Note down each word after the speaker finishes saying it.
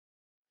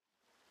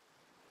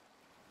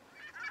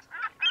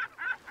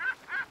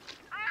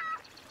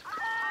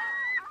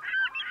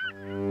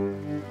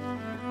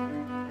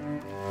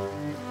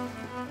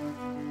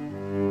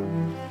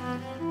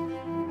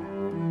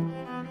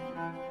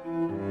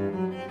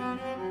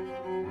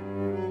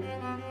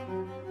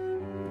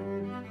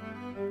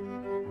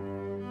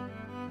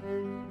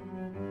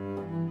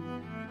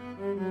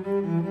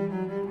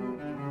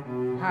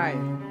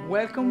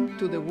Welcome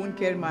to the Wound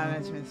Care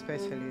Management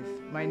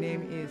Specialist. My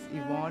name is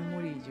Yvonne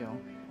Murillo,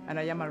 and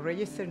I am a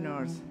registered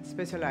nurse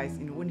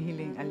specialized in wound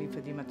healing and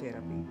lymphedema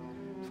therapy.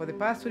 For the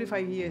past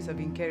 25 years, I've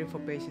been caring for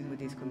patients with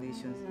these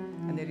conditions,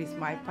 and it is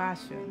my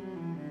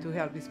passion to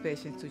help these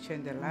patients to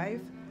change their life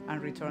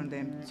and return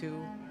them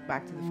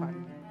back to the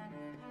family.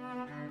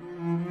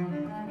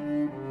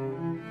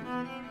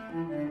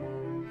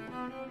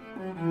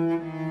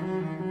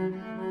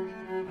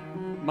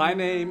 My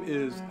name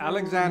is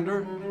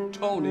Alexander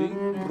Tony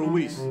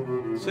Ruiz.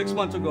 6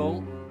 months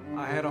ago,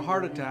 I had a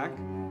heart attack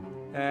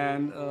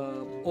and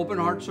open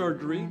heart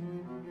surgery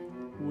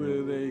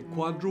with a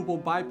quadruple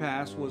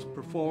bypass was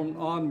performed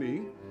on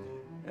me.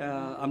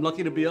 I'm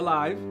lucky to be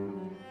alive.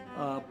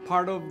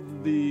 Part of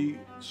the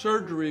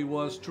surgery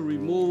was to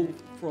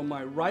remove from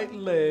my right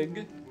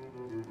leg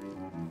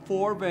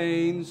 4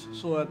 veins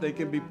so that they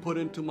can be put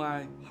into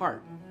my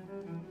heart.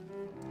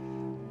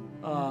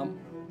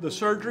 The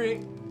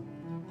surgery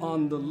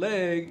on the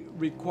leg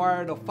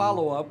required a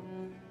follow-up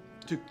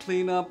to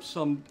clean up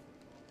some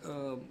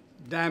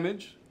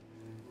damage,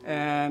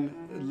 and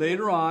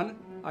later on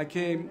I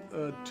came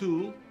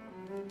to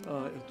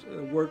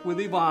work with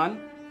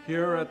Yvonne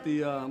here at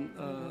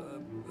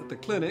the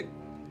clinic,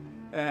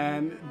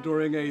 and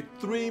during a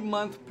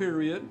 3-month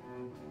period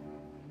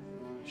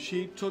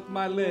she took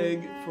my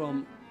leg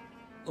from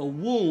a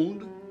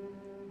wound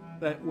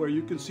where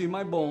you can see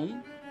my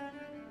bone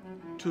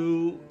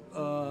to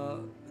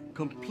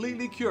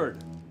completely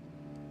cured.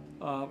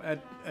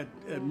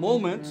 At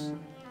moments,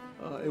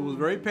 it was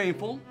very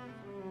painful,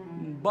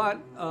 but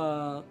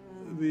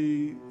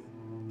the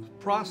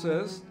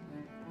process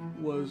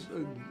was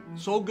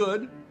so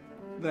good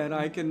that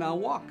I can now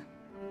walk.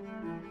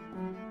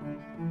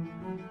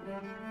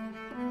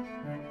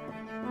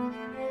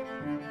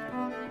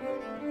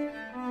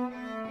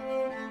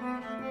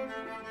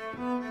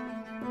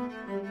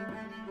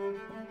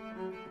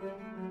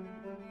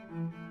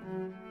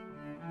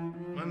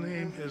 My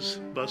name is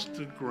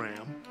Buster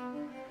Graham,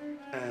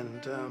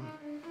 and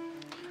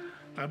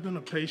I've been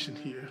a patient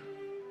here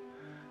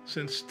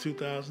since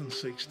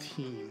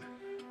 2016.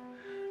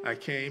 I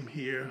came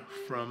here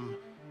from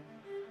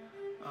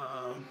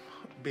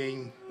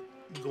being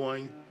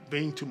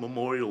to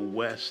Memorial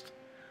West,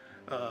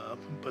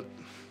 but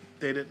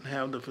they didn't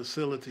have the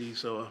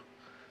facilities or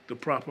the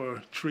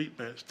proper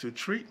treatments to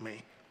treat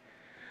me,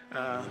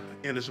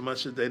 in as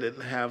much as they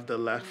didn't have the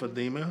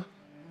lymphedema.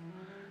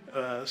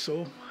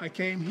 So I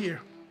came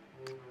here,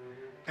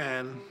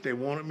 and they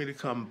wanted me to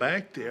come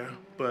back there,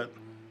 but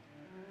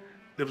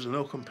there was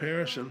no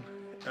comparison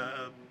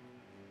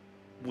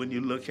when you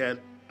look at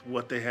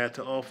what they had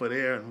to offer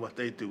there and what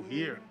they do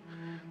here.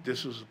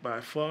 This was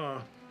by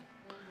far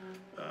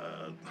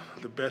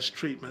the best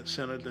treatment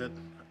center that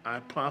I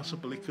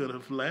possibly could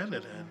have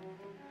landed in.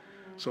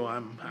 So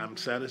I'm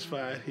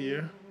satisfied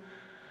here.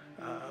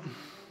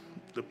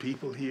 The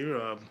people here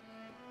are,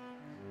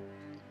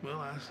 well,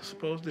 I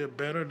suppose they're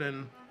better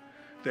than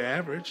the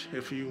average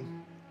if you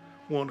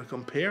want to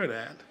compare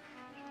that.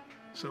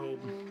 So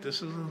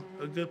this is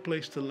a good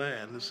place to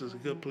land. This is a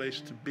good place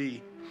to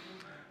be.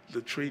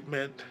 The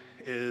treatment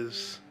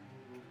is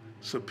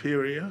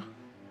superior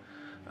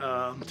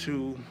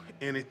to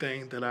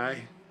anything that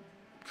I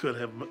could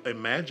have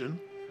imagined.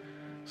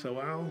 So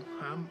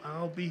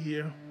I'll be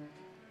here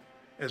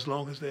as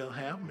long as they'll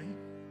have me.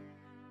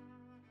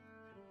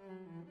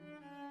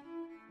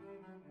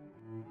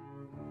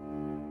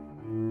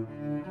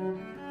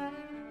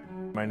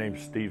 My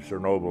name's Steve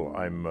Cernoble.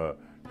 I'm a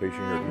patient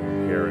here at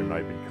Wound Care, and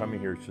I've been coming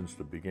here since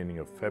the beginning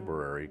of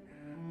February.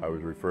 I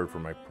was referred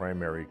from my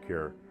primary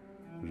care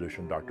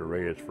physician, Dr.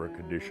 Reyes, for a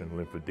condition,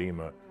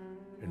 lymphedema,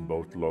 in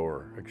both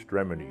lower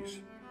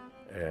extremities.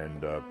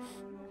 And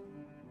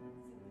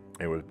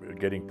it was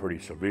getting pretty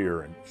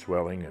severe, and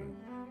swelling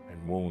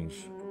and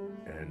wounds,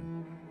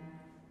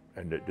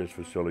 and this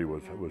facility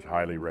was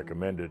highly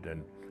recommended.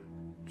 And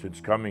since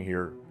coming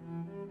here,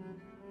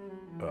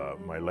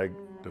 my leg,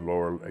 the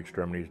lower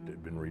extremities,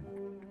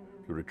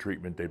 through the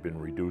treatment, they've been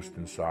reduced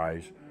in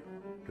size.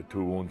 The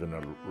 2 wounds on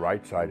the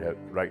right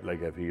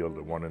leg have healed,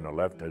 the one on the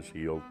left has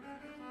healed,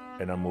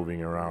 and I'm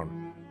moving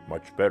around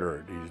much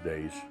better these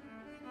days.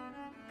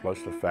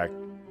 Plus the fact,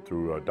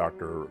 through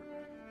Dr.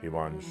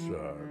 Yvonne's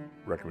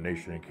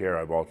recommendation and care,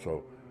 I've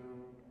also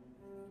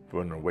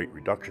done a weight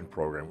reduction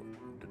program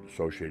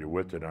associated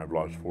with it, and I've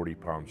lost 40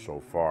 pounds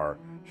so far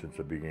since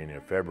the beginning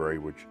of February,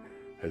 which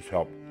has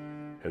helped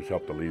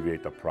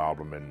alleviate the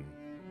problem and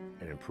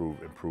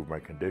improve my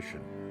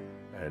condition.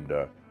 And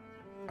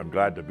I'm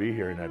glad to be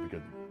here, and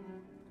because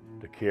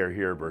the care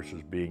here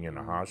versus being in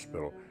a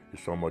hospital is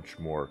so much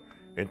more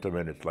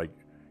intimate. It's like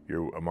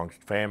you're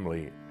amongst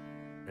family,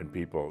 and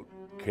people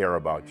care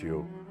about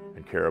you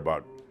and care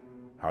about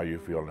how you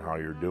feel and how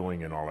you're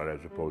doing and all that,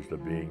 as opposed to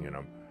being in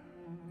a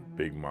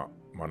big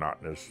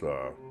monotonous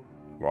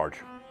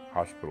large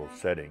hospital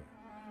setting.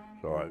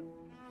 So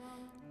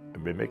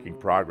I've been making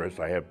progress.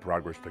 I have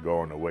progress to go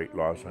on the weight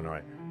loss, and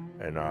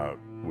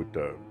with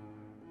the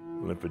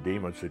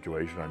lymphedema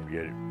situation, I'm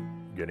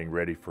getting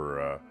ready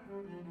for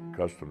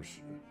custom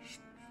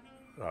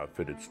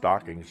fitted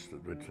stockings.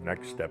 It's the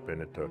next step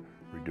in it to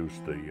reduce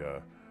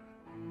the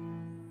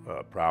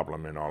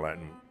problem and all that.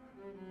 And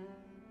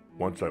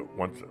once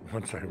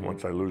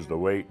I lose the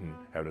weight and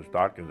have the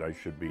stockings, I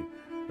should be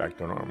back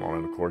to normal.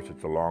 And of course,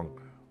 it's a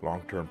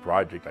long-term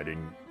project. I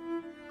didn't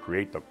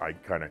create I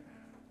kind of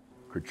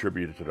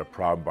contributed to the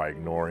problem by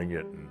ignoring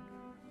it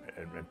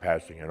and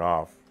passing it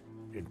off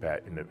in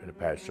the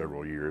past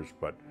several years.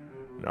 But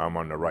now I'm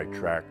on the right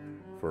track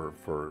for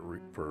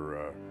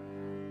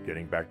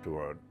getting back to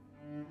a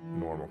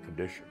normal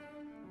condition.